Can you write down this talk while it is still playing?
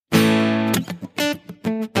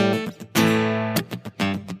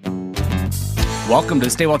Welcome to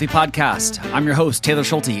the Stay Wealthy Podcast. I'm your host, Taylor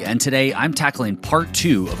Schulte, and today I'm tackling part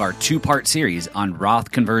 2 of our 2-part series on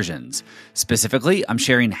Roth conversions. Specifically, I'm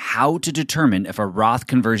sharing how to determine if a Roth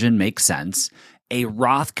conversion makes sense, a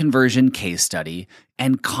Roth conversion case study,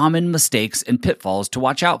 and common mistakes and pitfalls to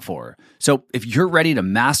watch out for. So if you're ready to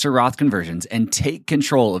master Roth conversions and take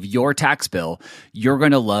control of your tax bill, you're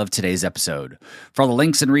going to love today's episode. For all the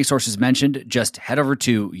links and resources mentioned, just head over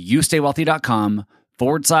to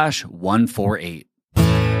youstaywealthy.com/148.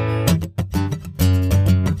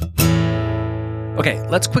 Okay,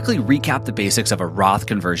 let's quickly recap the basics of a Roth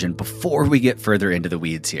conversion before we get further into the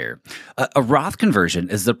weeds here. A Roth conversion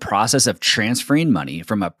is the process of transferring money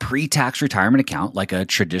from a pre-tax retirement account, like a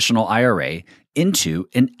traditional IRA, into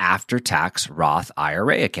an after-tax Roth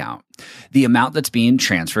IRA account. The amount that's being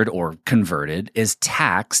transferred or converted is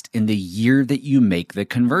taxed in the year that you make the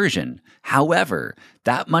conversion. However,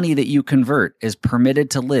 that money that you convert is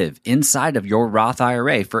permitted to live inside of your Roth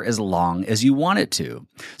IRA for as long as you want it to.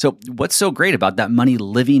 So what's so great about that money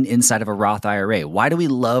living inside of a Roth IRA? Why do we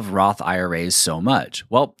love Roth IRAs so much?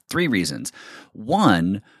 Well, 3 reasons.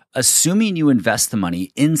 1, assuming you invest the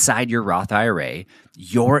money inside your Roth IRA,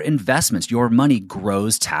 your investments, your money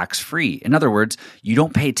grows tax-free. In other words, you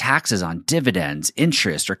don't pay taxes on dividends,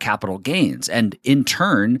 interest, or capital gains. And in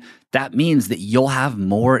turn, that means that you'll have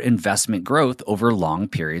more investment growth over long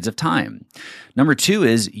periods of time. Number 2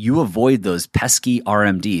 is you avoid those pesky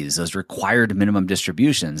RMDs, those required minimum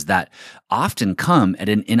distributions that often come at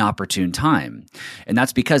an inopportune time. And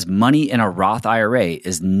that's because money in a Roth IRA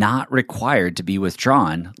is not required to be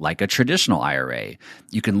withdrawn like a traditional IRA.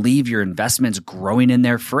 You can leave your investments growing in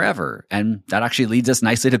there forever. And that actually leads us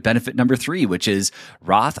nicely to benefit number 3, which is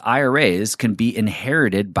Roth IRAs can be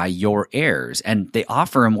inherited by your heirs, and they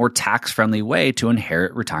offer a more tax-friendly way to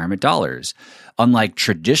inherit retirement dollars. Unlike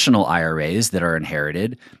traditional IRAs that are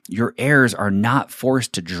inherited, your heirs are not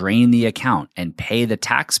forced to drain the account and pay the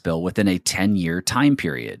tax bill within a 10-year time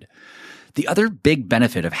period. The other big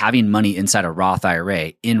benefit of having money inside a Roth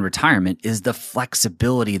IRA in retirement is the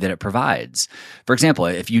flexibility that it provides. For example,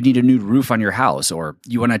 if you need a new roof on your house or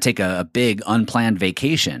you want to take a big unplanned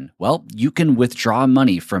vacation, well, you can withdraw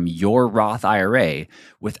money from your Roth IRA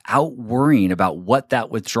without worrying about what that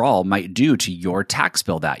withdrawal might do to your tax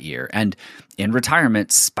bill that year. And in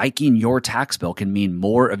retirement, spiking your tax bill can mean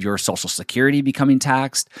more of your Social Security becoming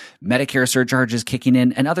taxed, Medicare surcharges kicking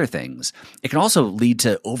in, and other things. It can also lead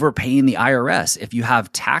to overpaying the IRS if you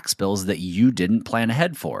have tax bills that you didn't plan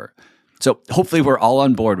ahead for. So hopefully we're all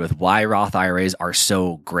on board with why Roth IRAs are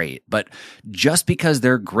so great. But just because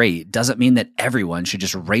they're great doesn't mean that everyone should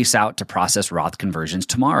just race out to process Roth conversions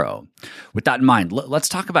tomorrow. With that in mind, let's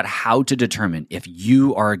talk about how to determine if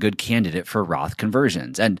you are a good candidate for Roth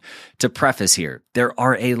conversions. And to preface here, there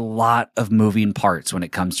are a lot of moving parts when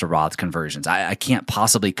it comes to Roth conversions. I can't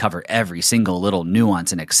possibly cover every single little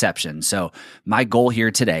nuance and exception. So my goal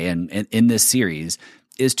here today and in this series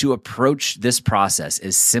is to approach this process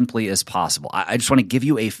as simply as possible. I just want to give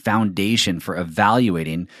you a foundation for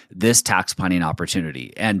evaluating this tax planning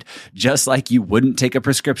opportunity. And just like you wouldn't take a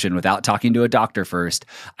prescription without talking to a doctor first,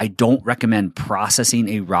 I don't recommend processing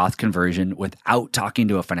a Roth conversion without talking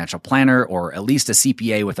to a financial planner or at least a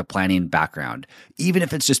CPA with a planning background, even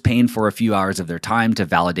if it's just paying for a few hours of their time to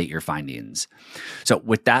validate your findings. So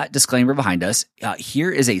with that disclaimer behind us,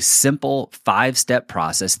 here is a simple 5-step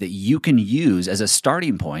process that you can use as a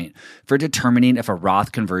starting point for determining if a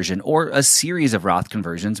Roth conversion or a series of Roth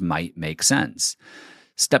conversions might make sense.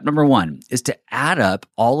 Step number 1 is to add up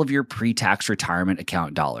all of your pre-tax retirement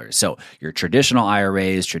account dollars. So your traditional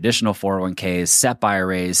IRAs, traditional 401ks, SEP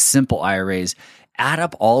IRAs, simple IRAs, add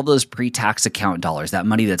up all those pre-tax account dollars, that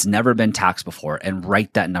money that's never been taxed before, and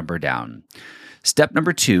write that number down. Step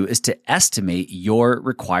number 2 is to estimate your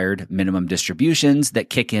required minimum distributions that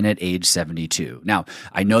kick in at age 72. Now,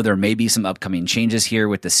 I know there may be some upcoming changes here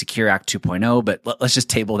with the Secure Act 2.0, but let's just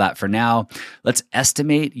table that for now. Let's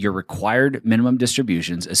estimate your required minimum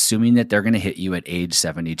distributions, assuming that they're going to hit you at age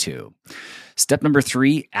 72. Step number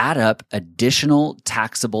 3, add up additional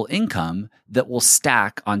taxable income that will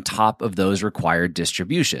stack on top of those required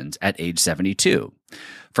distributions at age 72.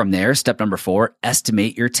 From there, step number 4,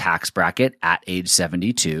 estimate your tax bracket at age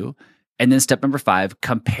 72. And then step number 5,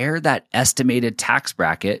 compare that estimated tax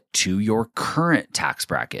bracket to your current tax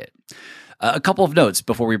bracket. A couple of notes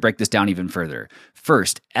before we break this down even further.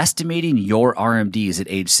 First, estimating your RMDs at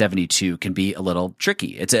age 72 can be a little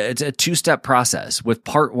tricky. It's a two-step process, with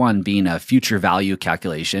part one being a future value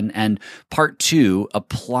calculation and part two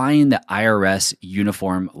applying the IRS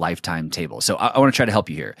Uniform Lifetime Table. So I want to try to help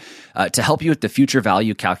you here. To help you with the future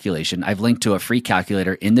value calculation, I've linked to a free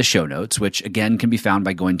calculator in the show notes, which again can be found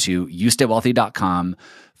by going to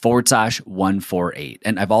youstaywealthy.com/148.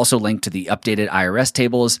 And I've also linked to the updated IRS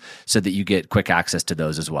tables so that you get quick access to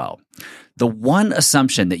those as well. The one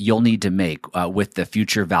assumption that you'll need to make with the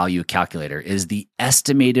future value calculator is the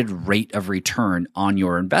estimated rate of return on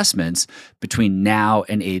your investments between now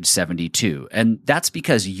and age 72. And that's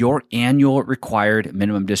because your annual required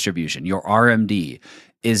minimum distribution, your RMD,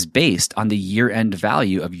 is based on the year-end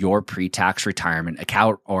value of your pre-tax retirement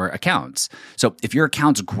account or accounts. So if your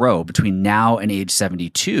accounts grow between now and age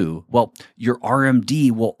 72, well, your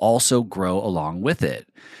RMD will also grow along with it.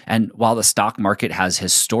 And while the stock market has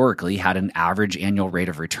historically had an average annual rate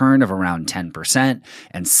of return of around 10%,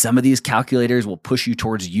 and some of these calculators will push you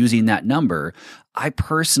towards using that number, I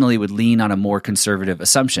personally would lean on a more conservative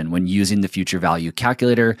assumption when using the future value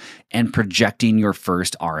calculator and projecting your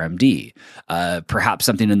first RMD. Perhaps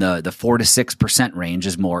something in the 4 to 6% range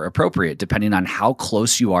is more appropriate, depending on how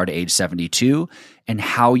close you are to age 72 and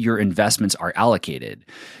how your investments are allocated.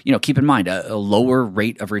 Keep in mind, a lower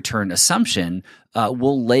rate of return assumption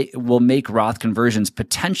will make Roth conversions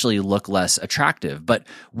potentially look less attractive, but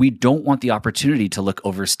we don't want the opportunity to look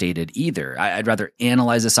overstated either. I'd rather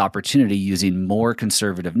analyze this opportunity using more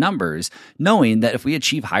conservative numbers, knowing that if we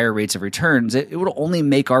achieve higher rates of returns, it will only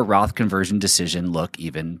make our Roth conversion decision look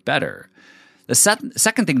even better. The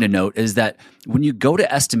second thing to note is that when you go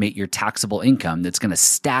to estimate your taxable income that's going to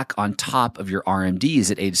stack on top of your RMDs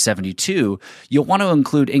at age 72, you'll want to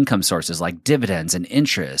include income sources like dividends and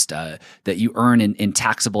interest that you earn in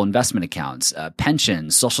taxable investment accounts,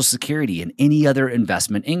 pensions, Social Security, and any other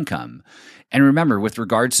investment income. And remember, with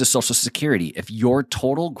regards to Social Security, if your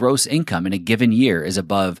total gross income in a given year is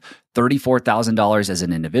above $34,000 as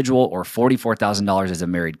an individual or $44,000 as a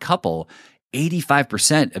married couple,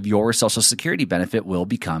 85% of your Social Security benefit will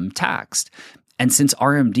become taxed. And since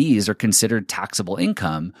RMDs are considered taxable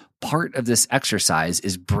income, part of this exercise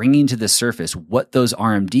is bringing to the surface what those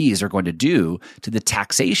RMDs are going to do to the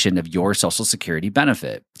taxation of your Social Security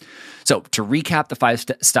benefit. So to recap the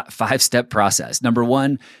five-step process, number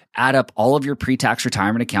one, add up all of your pre-tax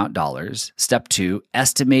retirement account dollars. Step two,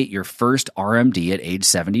 estimate your first RMD at age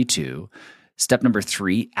 72. Step number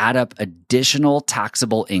three, add up additional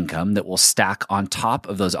taxable income that will stack on top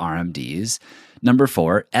of those RMDs. Number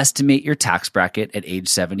four, estimate your tax bracket at age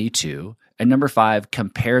 72. And number five,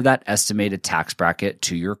 compare that estimated tax bracket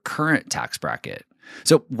to your current tax bracket.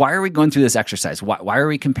 So why are we going through this exercise? Why are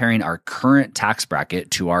we comparing our current tax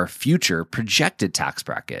bracket to our future projected tax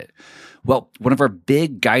bracket? Well, one of our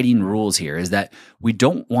big guiding rules here is that we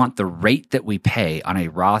don't want the rate that we pay on a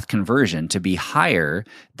Roth conversion to be higher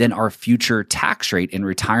than our future tax rate in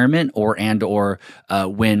retirement or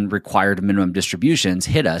when required minimum distributions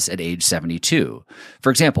hit us at age 72.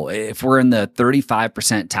 For example, if we're in the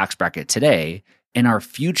 35% tax bracket today and our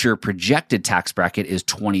future projected tax bracket is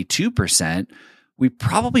 22%, we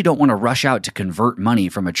probably don't want to rush out to convert money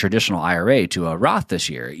from a traditional IRA to a Roth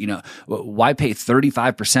this year. Why pay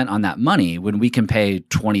 35% on that money when we can pay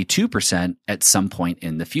 22% at some point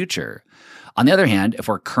in the future? On the other hand, if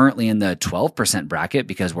we're currently in the 12% bracket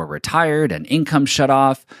because we're retired and income shut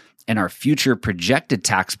off, and our future projected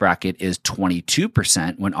tax bracket is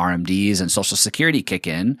 22% when RMDs and Social Security kick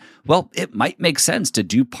in, well, it might make sense to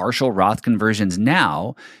do partial Roth conversions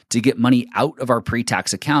now to get money out of our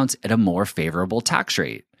pre-tax accounts at a more favorable tax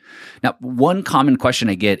rate. Now, one common question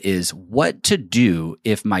I get is what to do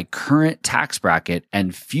if my current tax bracket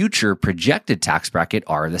and future projected tax bracket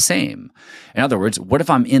are the same. In other words, what if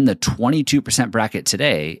I'm in the 22% bracket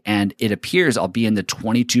today and it appears I'll be in the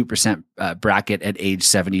 22% bracket at age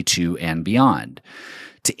 72 and beyond?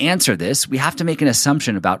 To answer this, we have to make an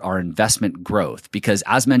assumption about our investment growth because,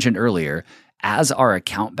 as mentioned earlier, as our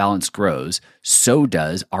account balance grows, so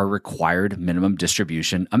does our required minimum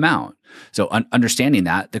distribution amount. So understanding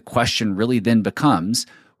that, the question really then becomes,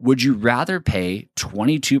 would you rather pay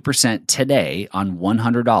 22% today on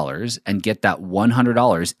 $100 and get that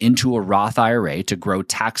 $100 into a Roth IRA to grow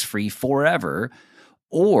tax-free forever,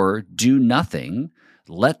 or do nothing,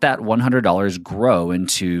 let that $100 grow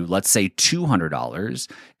into, let's say,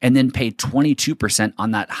 $200, and then pay 22%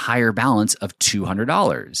 on that higher balance of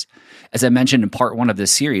 $200. As I mentioned in part one of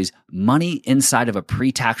this series, money inside of a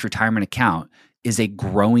pre-tax retirement account is a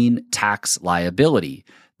growing tax liability.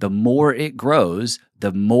 the more it grows,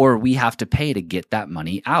 the more we have to pay to get that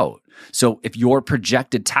money out. So if your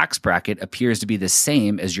projected tax bracket appears to be the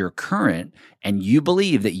same as your current, and you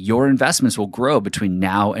believe that your investments will grow between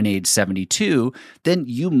now and age 72, then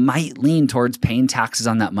you might lean towards paying taxes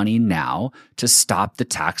on that money now to stop the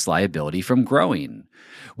tax liability from growing.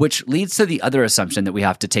 Which leads to the other assumption that we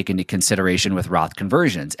have to take into consideration with Roth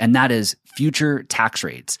conversions, and that is future tax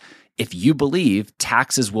rates. If you believe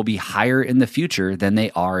taxes will be higher in the future than they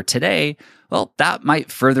are today, well, that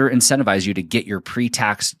might further incentivize you to get your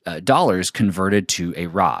pre-tax dollars converted to a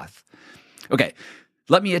Roth. Okay,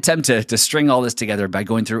 let me attempt to string all this together by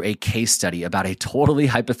going through a case study about a totally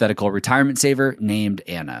hypothetical retirement saver named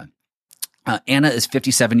Anna. Anna is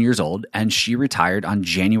 57 years old, and she retired on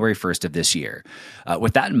January 1st of this year.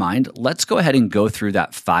 With that in mind, let's go ahead and go through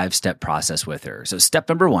that 5-step process with her. So step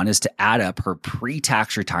number 1 is to add up her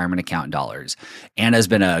pre-tax retirement account dollars. Anna's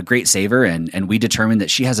been a great saver, and we determined that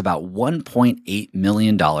she has about $1.8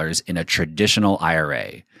 million in a traditional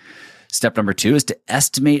IRA. Step number 2 is to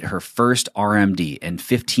estimate her first RMD in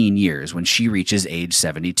 15 years when she reaches age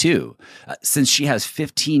 72. Since she has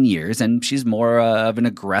 15 years and she's more of an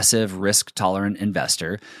aggressive, risk-tolerant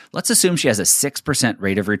investor, let's assume she has a 6%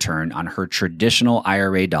 rate of return on her traditional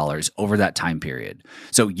IRA dollars over that time period.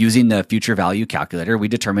 So using the future value calculator, we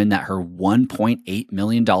determined that her $1.8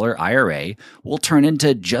 million IRA will turn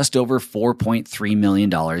into just over $4.3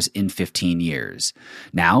 million in 15 years.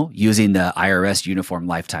 Now, using the IRS Uniform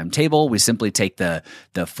Lifetime Table, we simply take the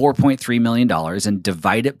 $4.3 million and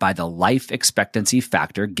divide it by the life expectancy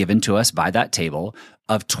factor given to us by that table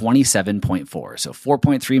of 27.4. So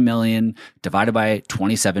 4.3 million divided by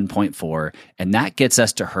 27.4, and that gets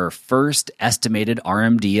us to her first estimated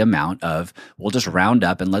RMD amount of, we'll just round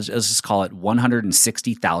up and let's just call it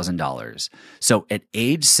 $160,000. So at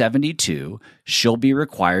age 72, she'll be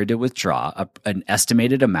required to withdraw an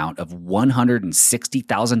estimated amount of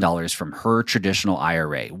 $160,000 from her traditional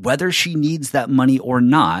IRA, whether she needs that money or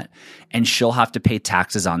not, and she'll have to pay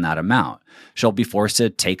taxes on that amount. She'll be forced to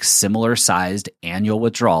take similar sized annual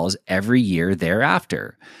withdrawals every year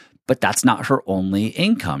thereafter. But that's not her only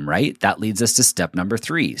income, right? That leads us to step number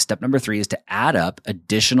 3. Step number 3 is to add up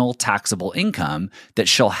additional taxable income that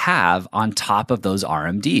she'll have on top of those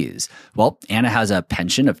RMDs. Well, Anna has a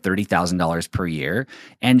pension of $30,000 per year,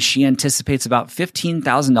 and she anticipates about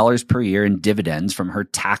 $15,000 per year in dividends from her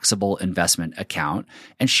taxable investment account.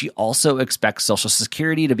 And she also expects Social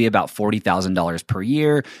Security to be about $40,000 per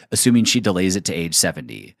year, assuming she delays it to age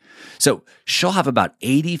 70. So she'll have about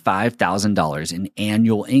 $85,000 in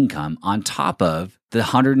annual income on top of the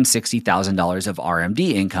 $160,000 of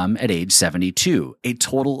RMD income at age 72, a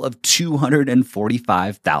total of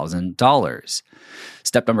 $245,000.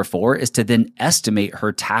 Step number 4 is to then estimate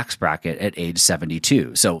her tax bracket at age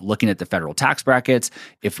 72. So looking at the federal tax brackets,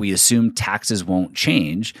 if we assume taxes won't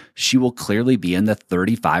change, she will clearly be in the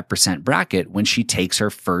 35% bracket when she takes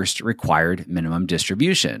her first required minimum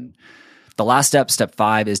distribution. The last step, step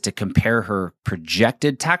 5, is to compare her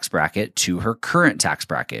projected tax bracket to her current tax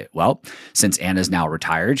bracket. Well, since Anna's now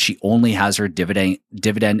retired, she only has her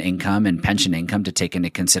dividend income and pension income to take into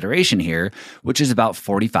consideration here, which is about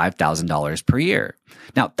 $45,000 per year.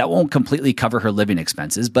 Now, that won't completely cover her living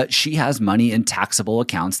expenses, but she has money in taxable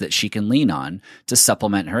accounts that she can lean on to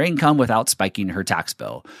supplement her income without spiking her tax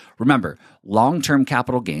bill. Remember, long-term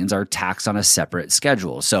capital gains are taxed on a separate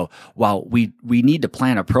schedule. So while we need to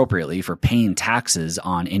plan appropriately for paying taxes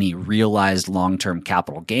on any realized long-term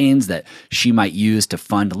capital gains that she might use to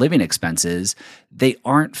fund living expenses, they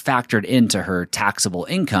aren't factored into her taxable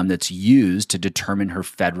income that's used to determine her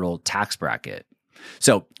federal tax bracket.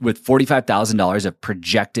 So with $45,000 of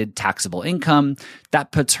projected taxable income,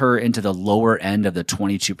 that puts her into the lower end of the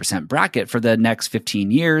 22% bracket for the next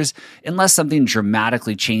 15 years, unless something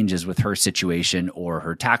dramatically changes with her situation or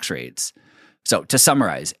her tax rates. So to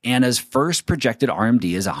summarize, Anna's first projected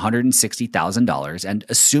RMD is $160,000, and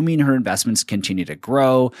assuming her investments continue to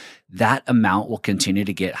grow, that amount will continue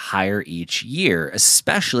to get higher each year,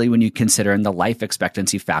 especially when you consider the life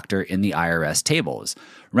expectancy factor in the IRS tables.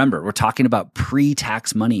 Remember, we're talking about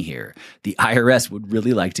pre-tax money here. The IRS would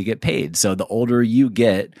really like to get paid, so the older you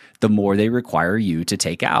get, the more they require you to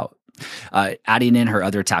take out. Adding in her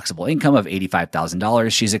other taxable income of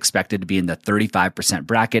 $85,000, she's expected to be in the 35%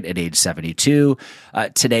 bracket at age 72.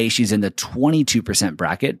 Today, she's in the 22%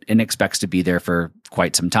 bracket and expects to be there for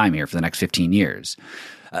quite some time here for the next 15 years.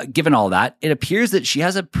 Given all that, it appears that she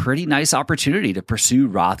has a pretty nice opportunity to pursue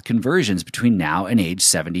Roth conversions between now and age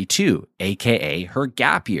 72, aka her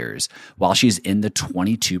gap years, while she's in the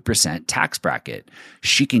 22% tax bracket.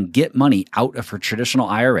 She can get money out of her traditional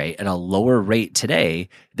IRA at a lower rate today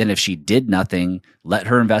than if she did nothing, let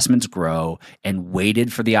her investments grow, and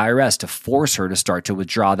waited for the IRS to force her to start to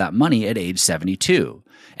withdraw that money at age 72.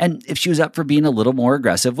 And if she was up for being a little more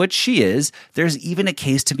aggressive, which she is, there's even a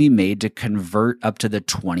case to be made to convert up to the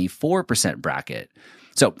 24% bracket.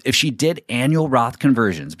 So if she did annual Roth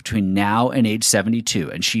conversions between now and age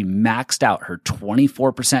 72 and she maxed out her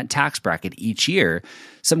 24% tax bracket each year,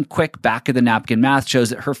 some quick back of the napkin math shows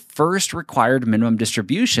that her first required minimum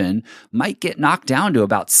distribution might get knocked down to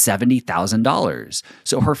about $70,000.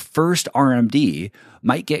 So her first RMD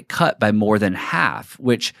might get cut by more than half,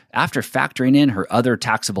 which after factoring in her other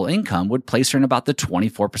taxable income would place her in about the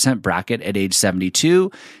 24% bracket at age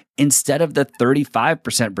 72 instead of the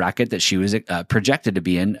 35% bracket that she was projected to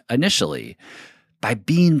be in initially. By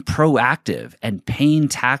being proactive and paying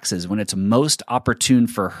taxes when it's most opportune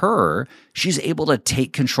for her, she's able to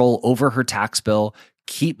take control over her tax bill,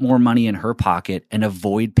 keep more money in her pocket, and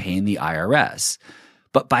avoid paying the IRS.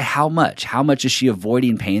 But by how much? How much is she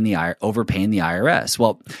avoiding overpaying the IRS?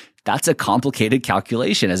 Well, that's a complicated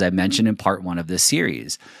calculation, as I mentioned in part 1 of this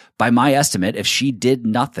series. By my estimate, if she did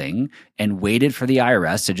nothing and waited for the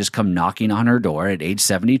IRS to just come knocking on her door at age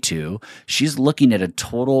 72, she's looking at a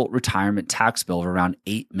total retirement tax bill of around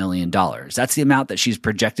 $8 million. That's the amount that she's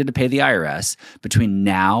projected to pay the IRS between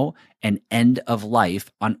now and end of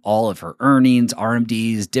life on all of her earnings,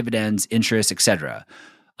 RMDs, dividends, interest, etc.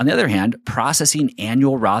 On the other hand, processing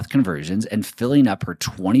annual Roth conversions and filling up her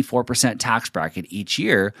 24% tax bracket each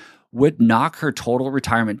year would knock her total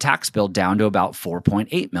retirement tax bill down to about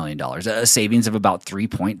 $4.8 million, a savings of about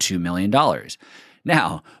 $3.2 million.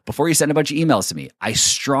 Now, before you send a bunch of emails to me, I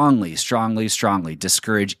strongly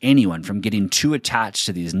discourage anyone from getting too attached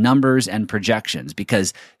to these numbers and projections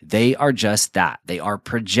because they are just that. They are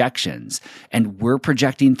projections. And we're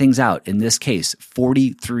projecting things out, in this case,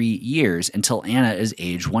 43 years until Anna is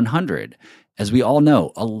age 100. As we all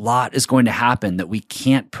know, a lot is going to happen that we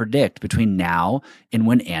can't predict between now and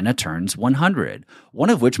when Anna turns 100. One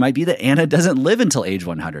of which might be that Anna doesn't live until age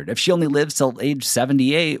 100. If she only lives till age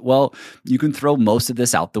 78, well, you can throw most of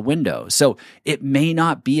this out the window. So it may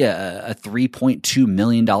not be a $3.2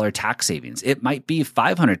 million tax savings. It might be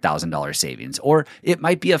 $500,000 savings, or it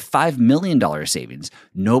might be a $5 million savings.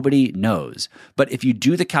 Nobody knows. But if you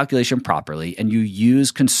do the calculation properly and you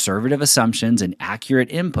use conservative assumptions and accurate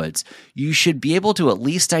inputs, you should be able to at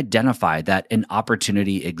least identify that an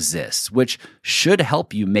opportunity exists, which should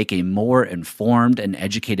help you make a more informed and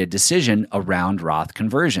educated decision around Roth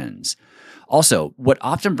conversions. Also, what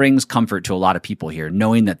often brings comfort to a lot of people here,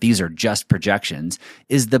 knowing that these are just projections,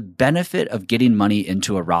 is the benefit of getting money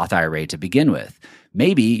into a Roth IRA to begin with.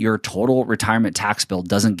 Maybe your total retirement tax bill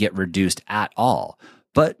doesn't get reduced at all,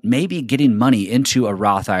 but maybe getting money into a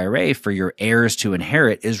Roth IRA for your heirs to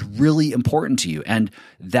inherit is really important to you, and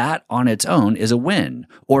that on its own is a win.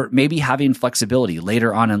 Or maybe having flexibility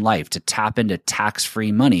later on in life to tap into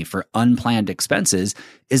tax-free money for unplanned expenses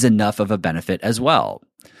is enough of a benefit as well.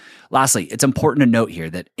 Lastly, it's important to note here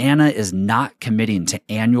that Anna is not committing to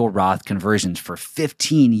annual Roth conversions for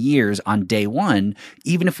 15 years on day one,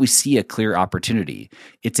 even if we see a clear opportunity.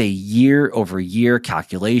 It's a year-over-year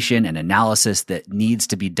calculation and analysis that needs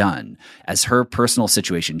to be done. As her personal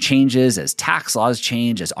situation changes, as tax laws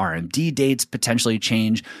change, as RMD dates potentially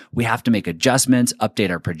change, we have to make adjustments,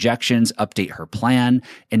 update our projections, update her plan,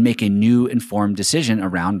 and make a new informed decision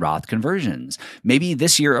around Roth conversions. Maybe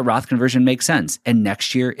this year a Roth conversion makes sense, and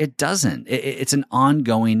next year it doesn't. It's an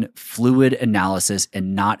ongoing, fluid analysis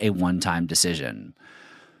and not a one-time decision.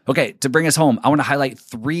 Okay, to bring us home, I want to highlight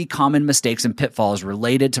 3 common mistakes and pitfalls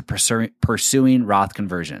related to pursuing Roth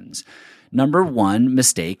conversions. Number 1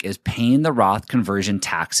 mistake is paying the Roth conversion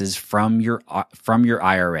taxes from your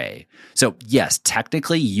IRA. So yes,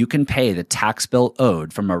 technically you can pay the tax bill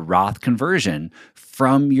owed from a Roth conversion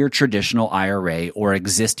from your traditional IRA or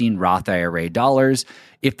existing Roth IRA dollars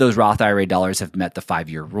if those Roth IRA dollars have met the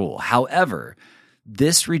 5-year rule. However,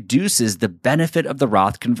 this reduces the benefit of the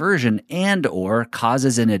Roth conversion and or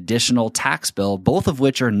causes an additional tax bill, both of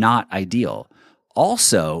which are not ideal.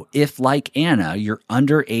 Also, if like Anna, you're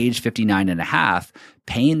under age 59 and a half,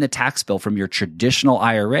 paying the tax bill from your traditional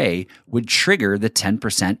IRA would trigger the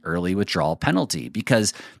 10% early withdrawal penalty,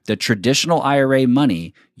 because the traditional IRA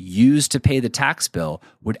money used to pay the tax bill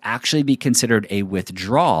would actually be considered a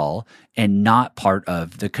withdrawal and not part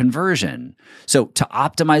of the conversion. So to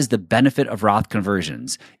optimize the benefit of Roth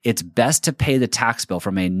conversions, it's best to pay the tax bill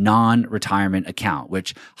from a non-retirement account,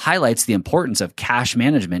 which highlights the importance of cash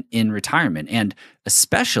management in retirement and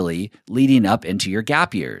especially leading up into your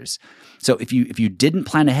gap years. So if you didn't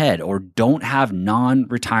plan ahead or don't have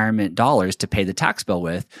non-retirement dollars to pay the tax bill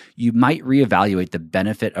with, you might reevaluate the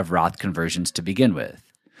benefit of Roth conversions to begin with.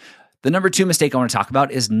 The number 2 mistake I want to talk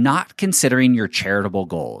about is not considering your charitable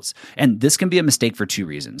goals. And this can be a mistake for 2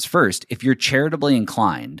 reasons. First, if you're charitably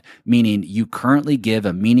inclined, meaning you currently give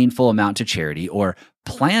a meaningful amount to charity or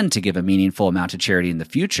plan to give a meaningful amount to charity in the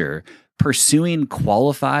future, pursuing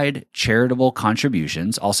qualified charitable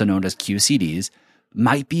contributions, also known as QCDs,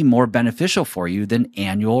 might be more beneficial for you than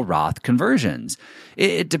annual Roth conversions.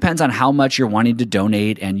 It depends on how much you're wanting to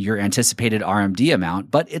donate and your anticipated RMD amount,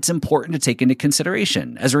 but it's important to take into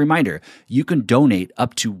consideration. As a reminder, you can donate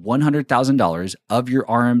up to $100,000 of your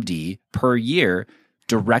RMD per year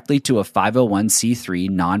directly to a 501c3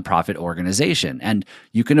 nonprofit organization, and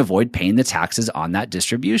you can avoid paying the taxes on that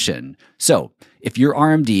distribution. So if your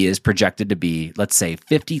RMD is projected to be, let's say,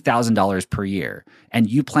 $50,000 per year, and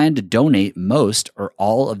you plan to donate most or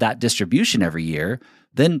all of that distribution every year,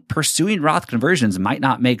 then pursuing Roth conversions might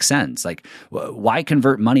not make sense. Like, why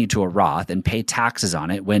convert money to a Roth and pay taxes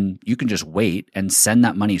on it when you can just wait and send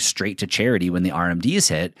that money straight to charity when the RMDs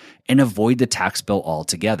hit and avoid the tax bill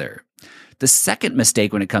altogether? The second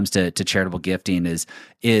mistake when it comes to charitable gifting is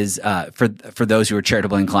for those who are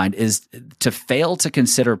charitable inclined is to fail to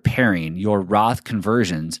consider pairing your Roth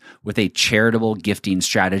conversions with a charitable gifting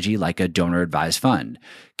strategy like a donor advised fund.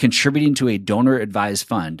 Contributing to a donor advised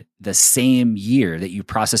fund the same year that you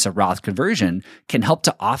process a Roth conversion can help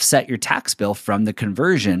to offset your tax bill from the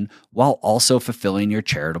conversion while also fulfilling your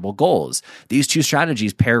charitable goals. These 2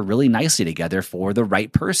 strategies pair really nicely together for the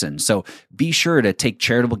right person. So be sure to take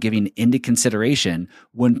charitable giving into consideration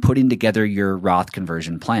when putting together your Roth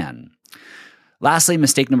conversion plan. Lastly,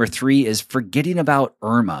 mistake number 3 is forgetting about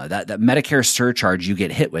IRMAA, that Medicare surcharge you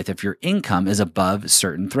get hit with if your income is above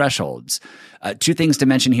certain thresholds. 2 things to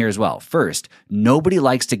mention here as well. First, nobody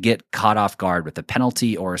likes to get caught off guard with a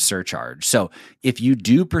penalty or a surcharge. So if you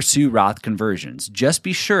do pursue Roth conversions, just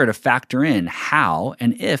be sure to factor in how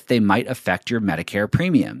and if they might affect your Medicare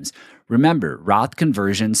premiums. Remember, Roth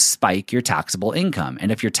conversions spike your taxable income,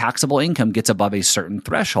 and if your taxable income gets above a certain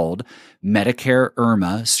threshold, Medicare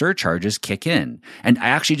IRMAA surcharges kick in. And I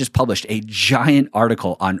actually just published a giant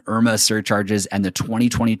article on IRMAA surcharges and the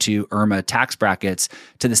 2022 IRMAA tax brackets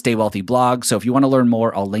to the Stay Wealthy blog. So if you want to learn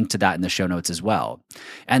more, I'll link to that in the show notes as well.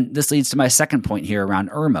 And this leads to my second point here around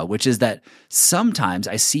IRMAA, which is that sometimes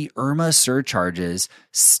I see IRMAA surcharges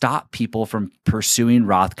stop people from pursuing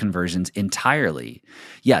Roth conversions entirely.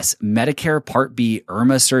 Yes, Medicare Part B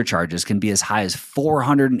IRMAA surcharges can be as high as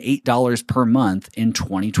 $408 per month in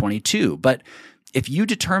 2022. But if you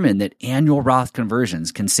determine that annual Roth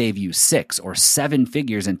conversions can save you 6 or 7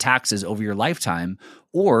 figures in taxes over your lifetime,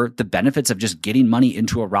 or the benefits of just getting money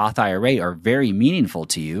into a Roth IRA are very meaningful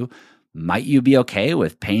to you, might you be okay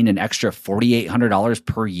with paying an extra $4,800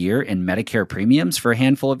 per year in Medicare premiums for a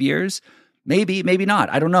handful of years? Maybe, maybe not.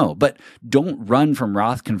 I don't know. But don't run from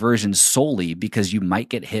Roth conversions solely because you might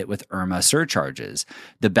get hit with IRMAA surcharges.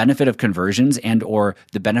 The benefit of conversions and or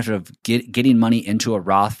the benefit of getting money into a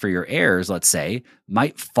Roth for your heirs, let's say,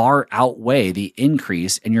 might far outweigh the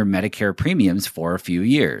increase in your Medicare premiums for a few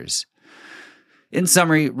years. In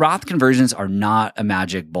summary, Roth conversions are not a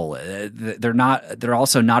magic bullet. They're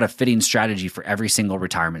also not a fitting strategy for every single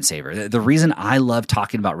retirement saver. The reason I love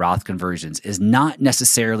talking about Roth conversions is not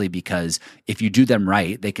necessarily because if you do them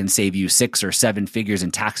right, they can save you 6 or 7 figures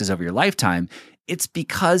in taxes over your lifetime. It's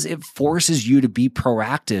because it forces you to be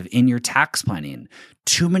proactive in your tax planning.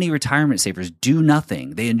 Too many retirement savers do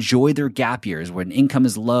nothing. They enjoy their gap years when income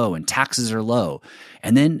is low and taxes are low.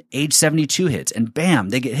 And then age 72 hits and bam,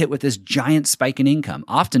 they get hit with this giant spike in income,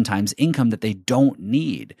 oftentimes income that they don't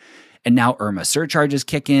need. And now IRMAA surcharges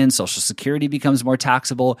kick in, Social Security becomes more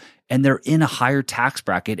taxable, and they're in a higher tax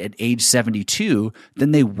bracket at age 72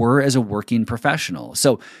 than they were as a working professional.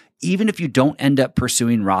 So even if you don't end up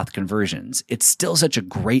pursuing Roth conversions, it's still such a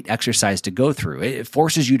great exercise to go through. It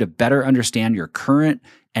forces you to better understand your current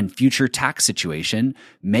and future tax situation,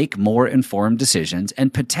 make more informed decisions,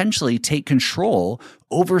 and potentially take control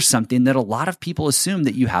over something that a lot of people assume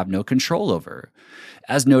that you have no control over.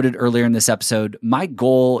 As noted earlier in this episode, my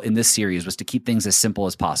goal in this series was to keep things as simple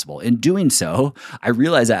as possible. In doing so, I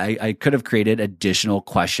realized I could have created additional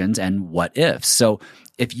questions and what ifs. So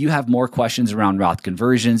if you have more questions around Roth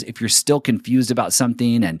conversions, if you're still confused about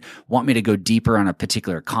something and want me to go deeper on a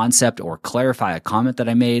particular concept or clarify a comment that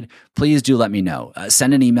I made, please do let me know.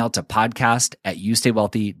 Send an email to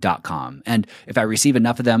podcast@youstaywealthy.com. And if I receive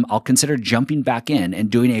enough of them, I'll consider jumping back in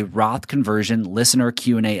and doing a Roth conversion listener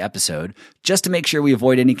Q&A episode just to make sure we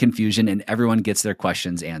avoid any confusion and everyone gets their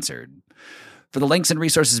questions answered. For the links and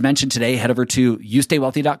resources mentioned today, head over to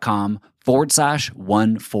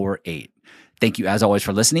youstaywealthy.com/148. Thank you as always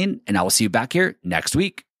for listening, and I will see you back here next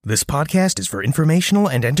week. This podcast is for informational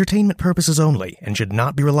and entertainment purposes only and should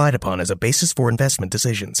not be relied upon as a basis for investment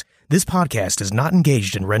decisions. This podcast is not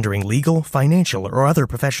engaged in rendering legal, financial, or other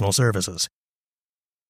professional services.